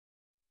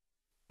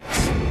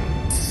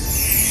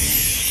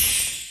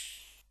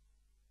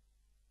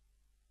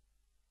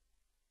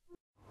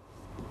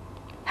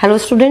Hello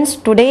students,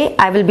 today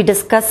I will be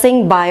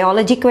discussing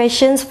biology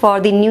questions for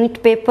the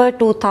NEET paper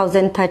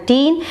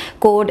 2013,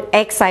 code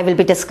X I will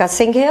be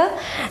discussing here.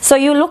 So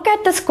you look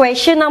at this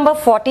question number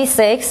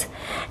 46.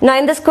 Now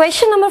in this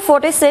question number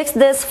 46,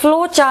 this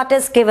flow chart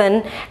is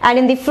given, and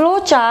in the flow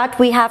chart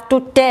we have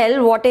to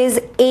tell what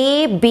is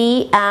A,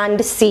 B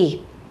and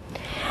C.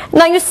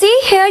 Now you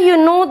see here, you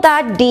know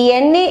that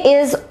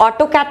DNA is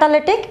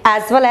autocatalytic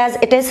as well as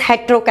it is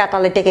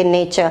heterocatalytic in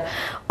nature.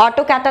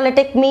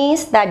 Autocatalytic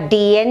means that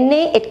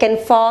DNA, it can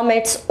form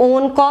its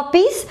own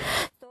copies.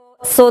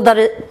 So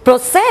the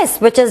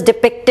process which is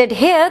depicted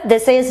here,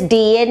 this is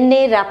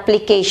DNA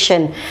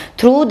replication.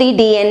 Through the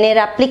DNA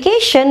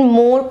replication,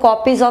 more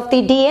copies of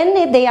the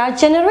DNA, they are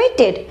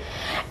generated.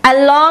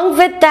 Along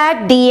with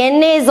that,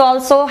 DNA is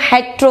also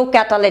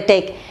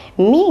heterocatalytic.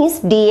 Means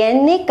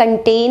DNA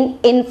contain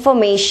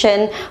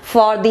information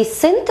for the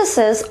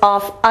synthesis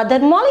of other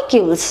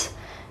molecules,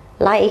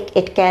 like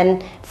it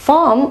can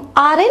form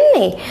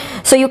RNA.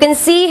 So you can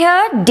see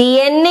here,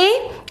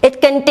 DNA, it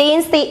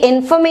contains the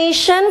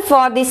information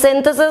for the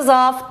synthesis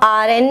of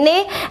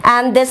RNA,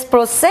 and this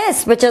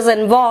process which is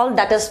involved,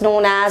 that is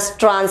known as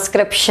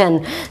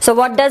transcription. So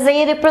what does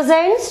A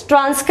represent?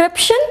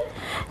 Transcription.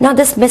 Now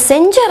this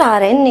messenger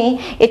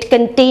RNA, it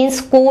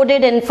contains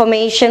coded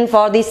information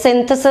for the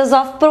synthesis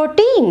of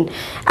protein,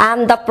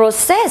 and the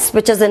process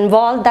which is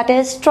involved, that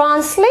is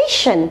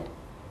translation.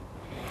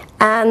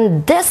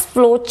 And this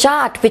flow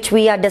chart which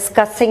we are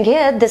discussing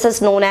here, this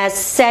is known as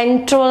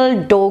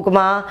central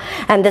dogma,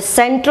 and the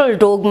central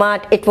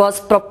dogma, it was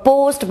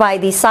proposed by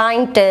the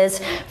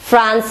scientist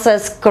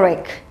Francis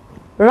Crick,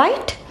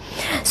 right?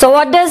 So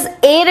what does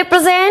A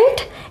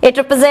represent? It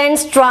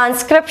represents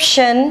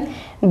transcription,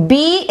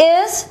 B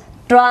is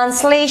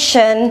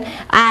translation,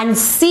 and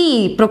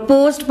C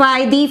proposed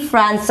by the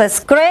Francis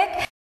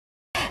Crick.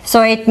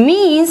 So it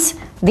means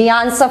the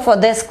answer for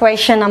this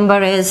question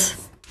number is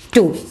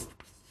 2.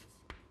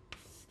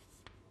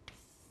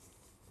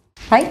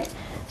 Right?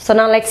 So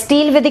now let's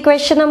deal with the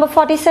question number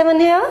 47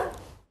 here.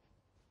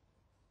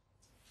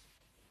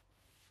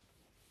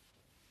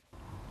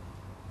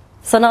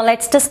 So now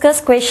let's discuss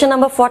question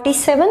number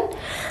 47,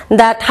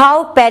 that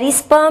how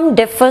perisperm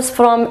differs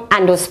from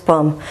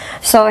endosperm.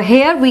 So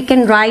here we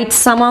can write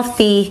some of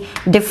the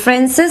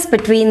differences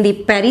between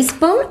the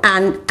perisperm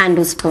and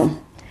endosperm.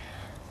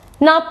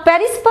 Now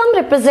perisperm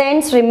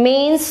represents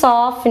remains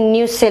of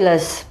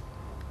nucellus.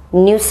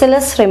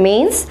 Nucellus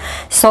remains.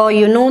 So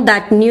you know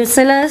that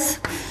nucellus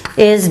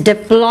is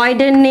diploid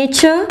in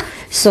nature.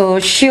 So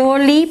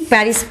surely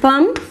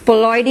perisperm,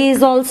 ploidy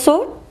is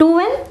also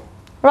 2n.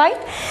 Right?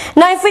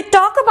 Now if we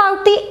talk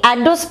about the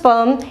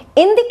endosperm,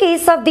 in the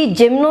case of the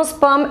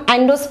gymnosperm,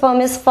 endosperm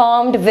is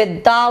formed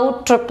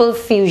without triple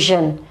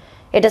fusion.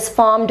 It is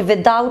formed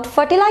without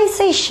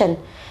fertilization.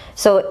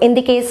 So in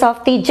the case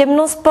of the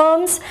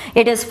gymnosperms,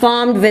 it is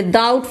formed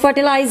without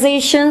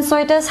fertilization, so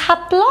it is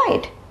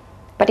haploid.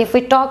 But if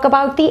we talk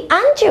about the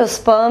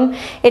angiosperm,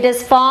 it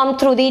is formed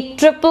through the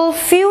triple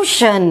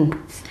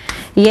fusion.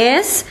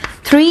 Yes,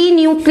 3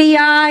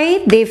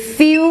 nuclei, they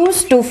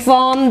fuse to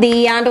form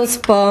the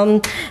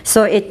endosperm.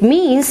 So it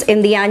means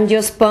in the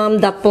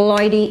angiosperm, the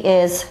ploidy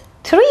is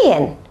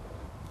 3n.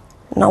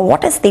 Now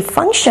what is the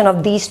function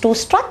of these two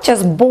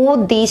structures?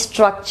 Both these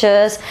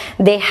structures,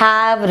 they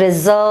have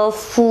reserve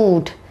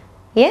food.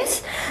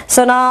 Yes.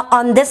 So now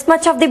on this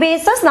much of the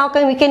basis, now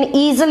we can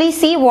easily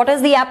see what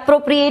is the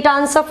appropriate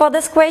answer for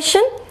this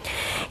question.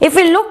 If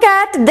we look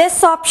at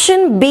this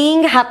option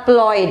being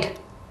haploid,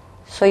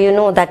 so you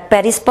know that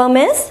perisperm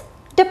is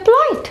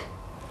diploid.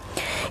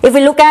 If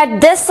we look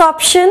at this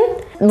option,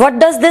 what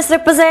does this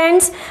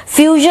represent?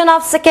 Fusion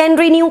of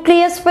secondary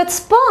nucleus with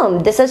sperm.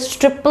 This is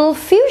triple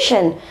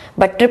fusion.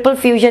 But triple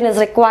fusion is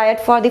required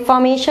for the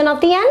formation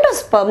of the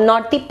endosperm,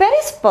 not the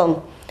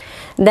perisperm.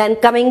 Then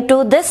coming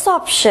to this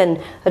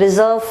option,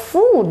 reserve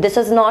food. This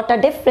is not a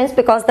difference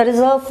because the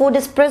reserve food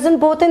is present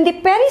both in the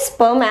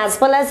perisperm as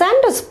well as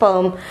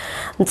endosperm.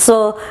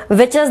 So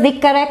which is the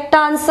correct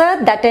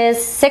answer? That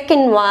is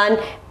second one.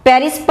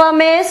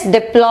 Perisperm is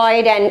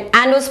diploid and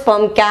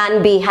endosperm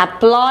can be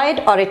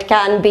haploid or it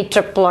can be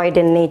triploid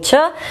in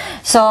nature.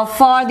 So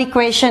for the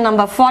question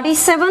number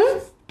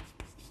 47,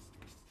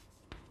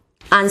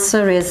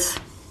 answer is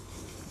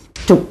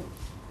 2.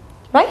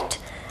 Right?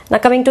 Now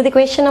coming to the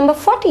question number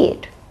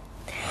 48.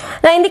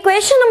 Now in the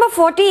question number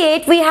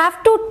 48, we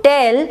have to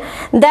tell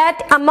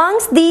that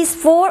amongst these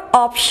 4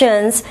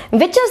 options,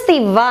 which is the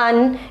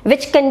one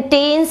which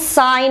contains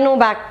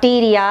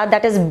cyanobacteria,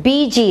 that is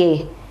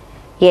BGA.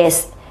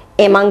 Yes,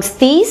 amongst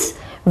these,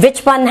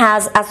 which one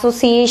has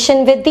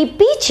association with the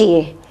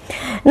BGA?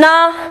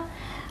 Now,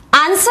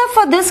 answer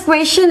for this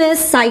question is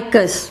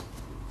cycas.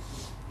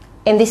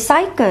 In the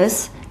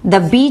cycas, the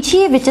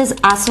BGA which is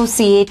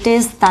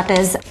associated, that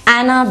is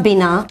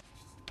Anabina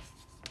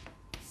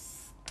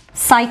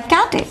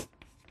cycade.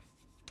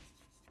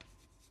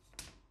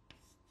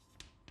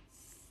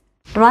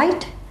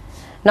 Right?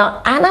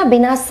 Now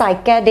Anabina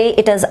cycade,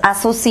 it is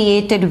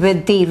associated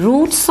with the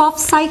roots of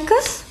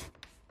cycas.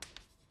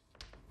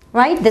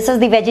 right? This is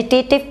the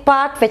vegetative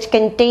part which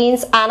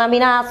contains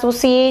anabina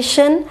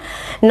association.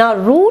 Now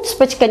roots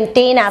which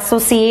contain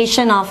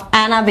association of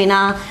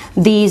anabina,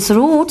 these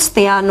roots,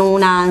 they are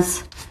known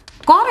as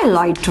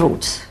coralloid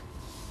roots.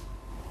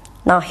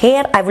 Now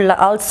here I will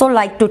also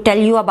like to tell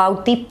you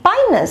about the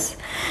pinus.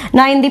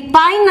 Now in the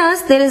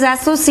pinus there is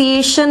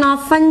association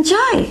of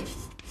fungi.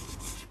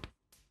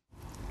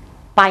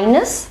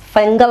 Pinus,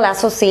 fungal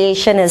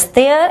association is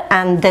there,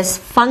 and this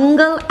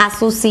fungal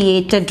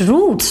associated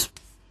roots,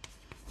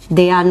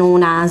 they are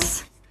known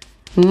as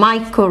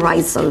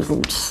mycorrhizal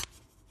roots,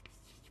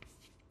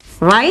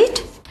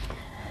 right?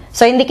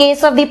 So in the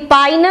case of the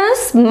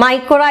pinus,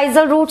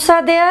 mycorrhizal roots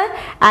are there,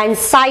 and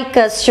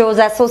cycas shows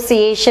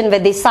association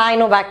with the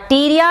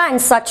cyanobacteria,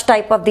 and such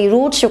type of the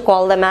roots you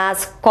call them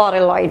as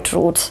coralloid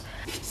roots.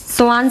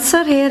 So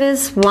answer here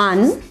is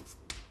 1,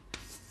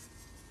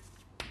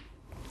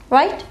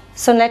 right?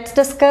 So let's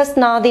discuss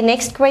now the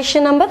next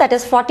question number, that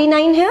is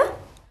 49 here.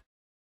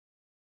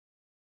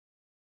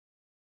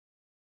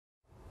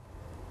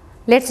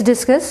 Let's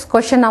discuss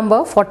question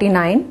number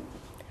 49.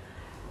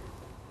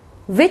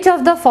 Which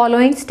of the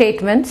following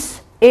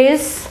statements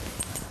is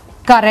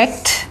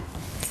correct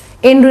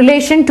in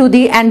relation to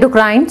the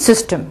endocrine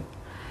system?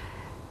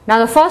 Now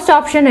the first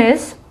option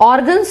is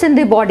organs in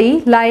the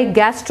body like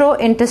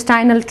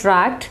gastrointestinal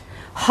tract,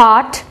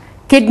 heart,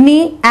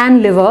 kidney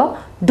and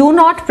liver do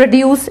not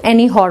produce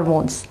any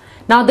hormones.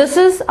 Now this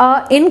is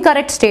an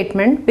incorrect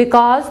statement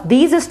because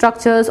these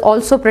structures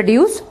also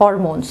produce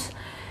hormones.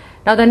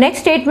 Now the next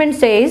statement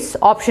says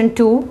option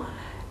 2,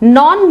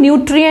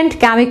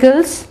 non-nutrient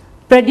chemicals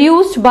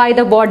produced by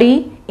the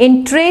body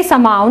in trace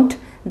amount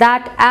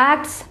that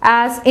acts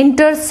as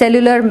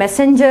intercellular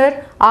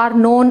messenger are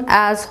known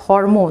as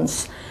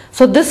hormones.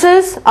 So this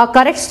is a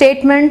correct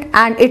statement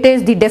and it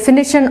is the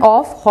definition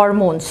of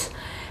hormones.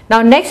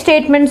 Now next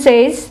statement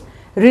says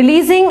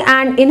releasing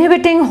and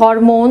inhibiting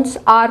hormones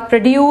are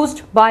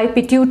produced by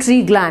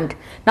pituitary gland.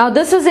 Now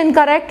this is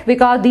incorrect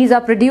because these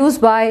are produced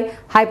by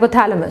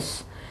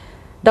hypothalamus.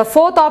 The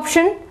fourth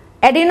option,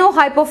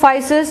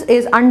 adenohypophysis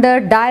is under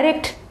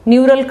direct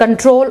neural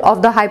control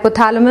of the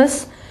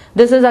hypothalamus.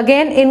 This is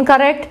again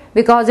incorrect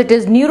because it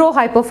is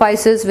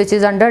neurohypophysis which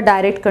is under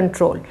direct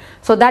control.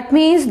 So that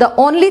means the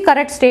only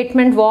correct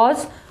statement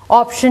was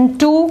option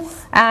 2,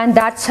 and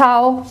that's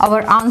how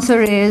our answer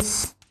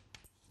is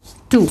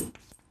 2.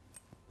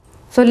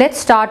 So let's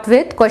start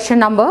with question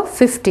number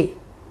 50.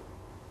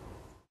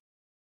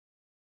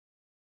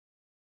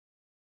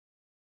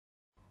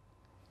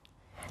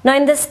 Now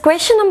in this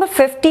question number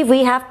 50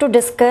 we have to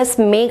discuss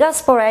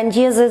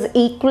megasporangias is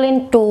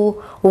equivalent to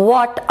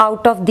what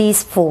out of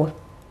these 4?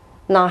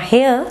 Now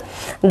here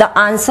the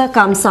answer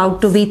comes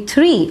out to be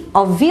 3,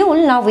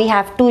 ovule. Now we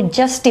have to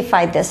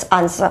justify this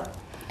answer.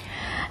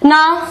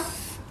 Now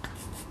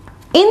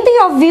in the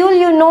ovule,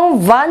 you know,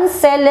 one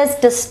cell is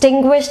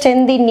distinguished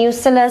in the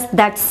nucellus.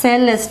 That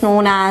cell is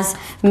known as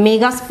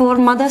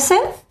megaspore mother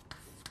cell,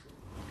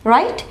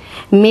 right?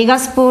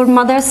 Megaspore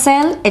mother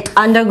cell, it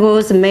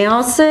undergoes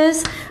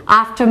meiosis.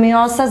 After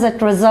meiosis,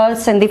 it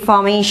results in the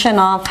formation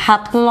of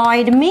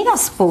haploid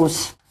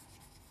megaspores,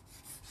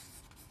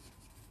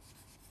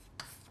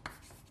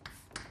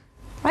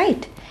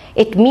 right?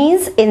 It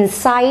means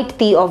inside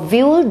the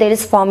ovule there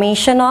is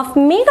formation of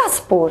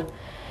megaspore.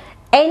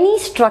 Any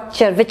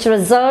structure which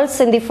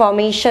results in the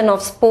formation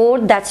of spore,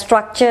 that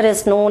structure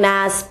is known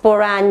as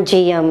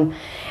sporangium.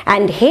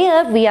 And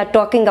here we are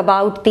talking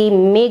about the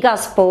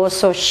megaspore.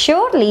 So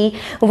surely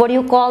what do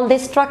you call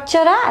this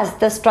structure as?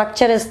 The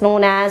structure is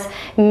known as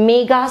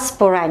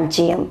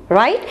megasporangium,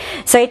 right?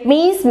 So it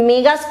means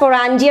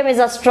megasporangium is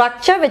a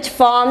structure which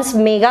forms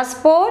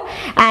megaspore,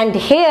 and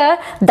here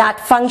that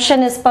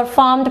function is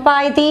performed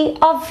by the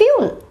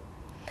ovule.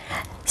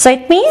 So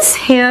it means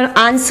here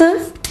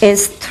answer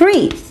is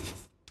 3.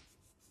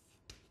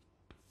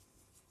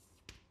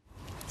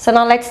 So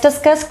now let's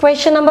discuss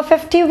question number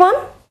 51.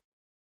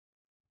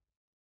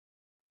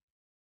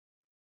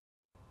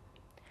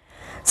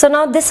 So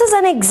now this is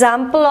an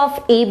example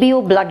of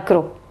ABO blood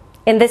group.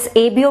 In this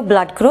ABO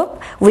blood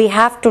group, we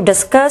have to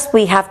discuss,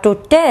 we have to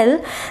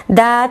tell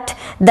that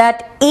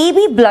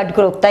AB blood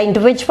group, the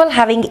individual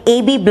having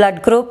AB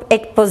blood group,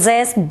 it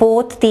possesses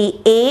both the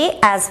A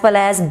as well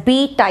as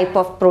B type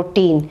of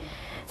protein.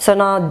 So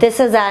now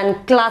this is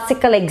a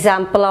classical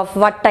example of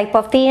what type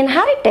of the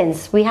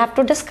inheritance we have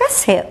to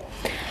discuss here.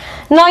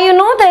 Now you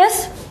know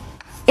this,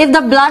 if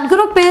the blood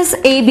group is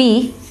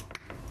AB,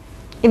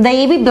 if the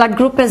AB blood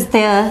group is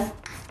there,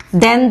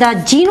 then the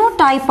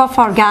genotype of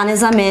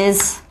organism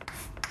is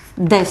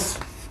this.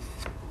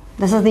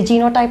 This is the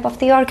genotype of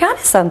the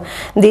organism.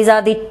 These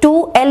are the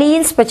 2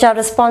 alleles which are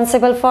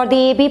responsible for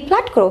the AB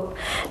blood group.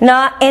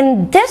 Now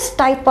in this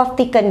type of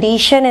the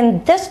condition,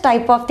 in this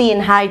type of the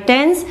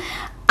inheritance,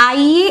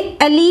 IA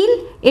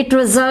allele, it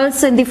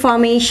results in the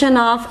formation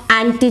of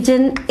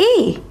antigen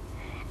A.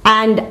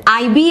 And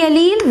IB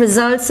allele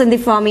results in the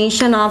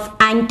formation of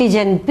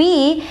antigen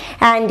B,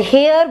 and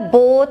here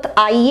both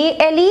IA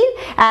allele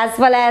as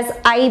well as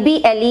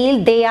IB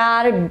allele, they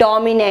are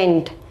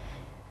dominant.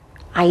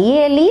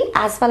 IA allele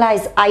as well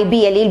as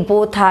IB allele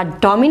both are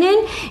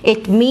dominant,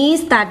 it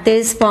means that there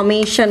is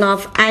formation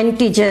of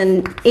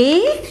antigen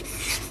A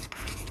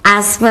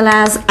as well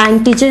as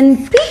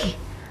antigen B.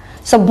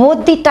 So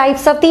both the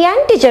types of the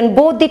antigen,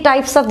 both the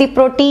types of the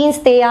proteins,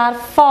 they are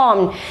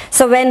formed.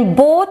 So when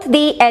both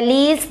the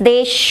alleles,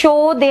 they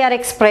show their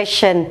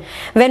expression,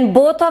 when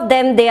both of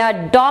them they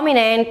are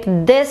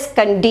dominant, this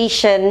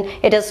condition,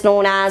 it is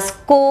known as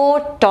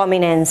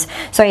codominance.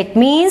 So it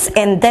means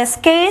in this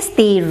case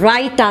the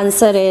right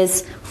answer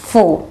is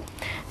 4.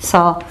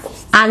 So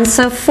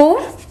answer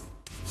 4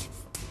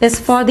 is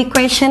for the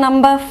question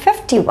number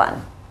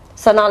 51.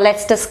 So now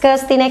let's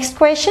discuss the next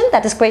question,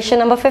 that is question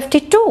number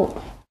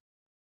 52.